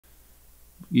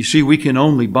You see, we can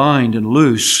only bind and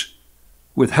loose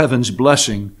with heaven's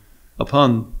blessing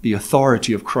upon the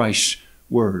authority of Christ's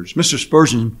words. Mr.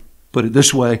 Spurgeon put it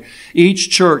this way: each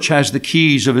church has the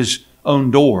keys of his own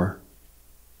door.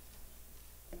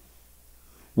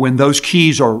 When those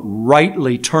keys are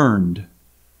rightly turned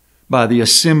by the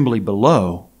assembly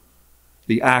below,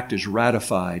 the act is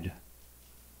ratified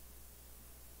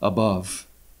above.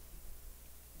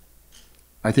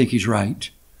 I think he's right.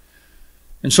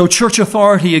 And so church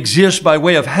authority exists by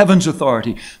way of heaven's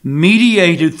authority,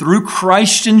 mediated through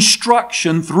Christ's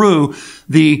instruction through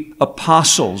the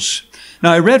apostles.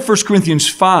 Now, I read 1 Corinthians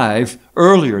 5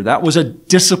 earlier. That was a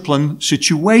discipline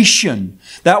situation.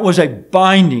 That was a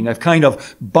binding, a kind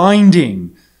of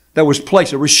binding that was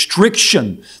placed, a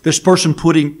restriction. This person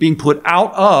being put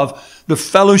out of the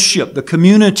fellowship, the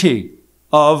community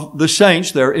of the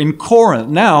saints there in Corinth.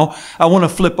 Now, I want to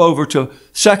flip over to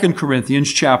 2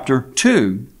 Corinthians chapter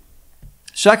 2.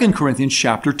 2 Corinthians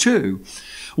chapter 2.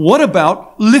 What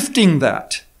about lifting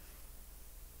that?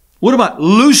 What about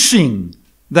loosing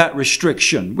that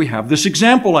restriction? We have this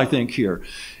example, I think, here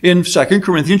in 2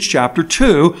 Corinthians chapter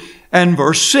 2 and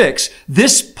verse 6.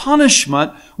 This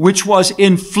punishment which was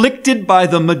inflicted by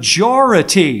the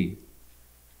majority.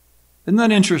 Isn't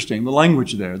that interesting, the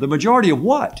language there? The majority of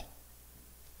what?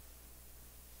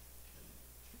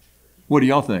 What do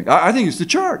y'all think? I think it's the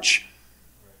church.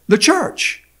 The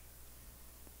church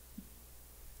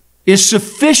is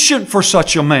sufficient for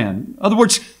such a man. In other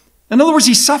words,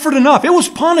 he suffered enough. It was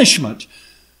punishment.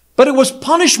 But it was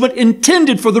punishment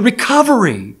intended for the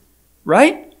recovery,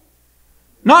 right?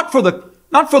 Not for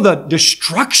the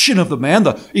destruction of the man,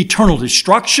 the eternal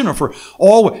destruction, or for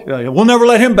we'll never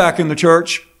let him back in the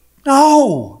church.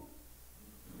 No.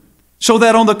 So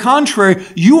that on the contrary,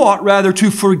 you ought rather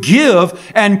to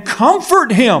forgive and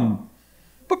comfort him.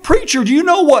 But preacher, do you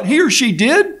know what he or she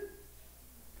did?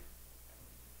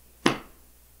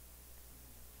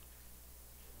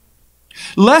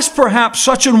 Lest perhaps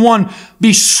such an one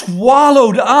be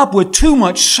swallowed up with too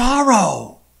much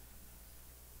sorrow.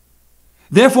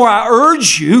 Therefore, I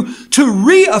urge you to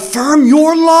reaffirm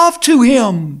your love to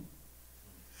him.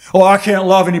 Oh, I can't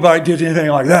love anybody who did anything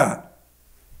like that.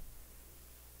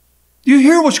 Do you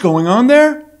hear what's going on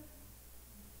there?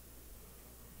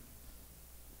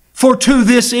 For to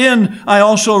this end I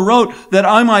also wrote, that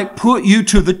I might put you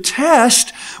to the test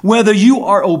whether you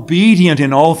are obedient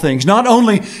in all things, not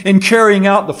only in carrying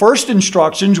out the first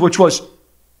instructions, which was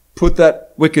put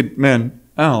that wicked man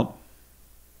out,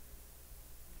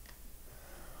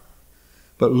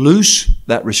 but loose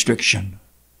that restriction.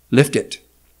 Lift it.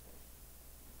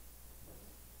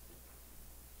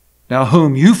 Now,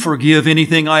 whom you forgive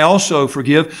anything, I also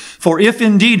forgive. For if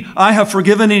indeed I have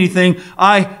forgiven anything,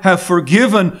 I have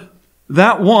forgiven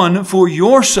that one for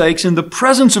your sakes in the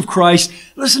presence of Christ.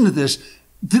 Listen to this.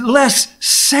 Lest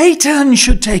Satan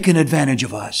should take an advantage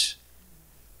of us.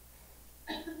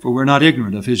 For we're not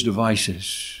ignorant of his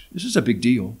devices. This is a big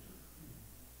deal.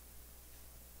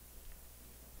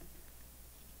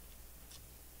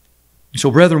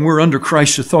 So, brethren, we're under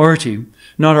Christ's authority,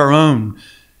 not our own.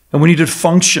 And we need to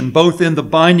function both in the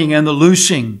binding and the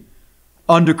loosing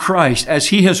under Christ as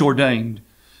he has ordained,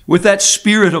 with that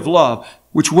spirit of love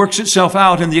which works itself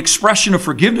out in the expression of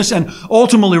forgiveness and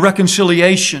ultimately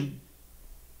reconciliation.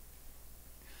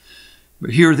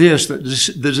 But hear this, that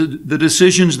the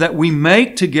decisions that we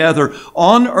make together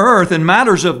on earth in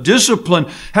matters of discipline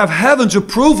have heaven's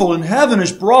approval, and heaven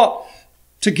is brought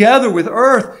together with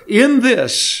earth in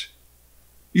this.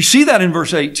 You see that in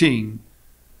verse 18.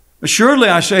 Assuredly,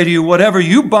 I say to you, whatever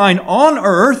you bind on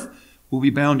earth will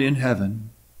be bound in heaven.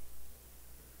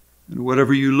 And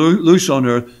whatever you loose on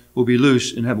earth will be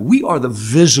loose in heaven. We are the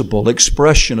visible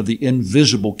expression of the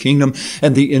invisible kingdom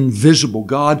and the invisible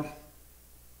God.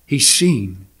 He's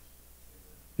seen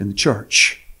in the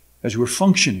church as we're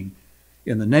functioning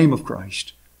in the name of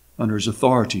Christ under his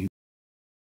authority.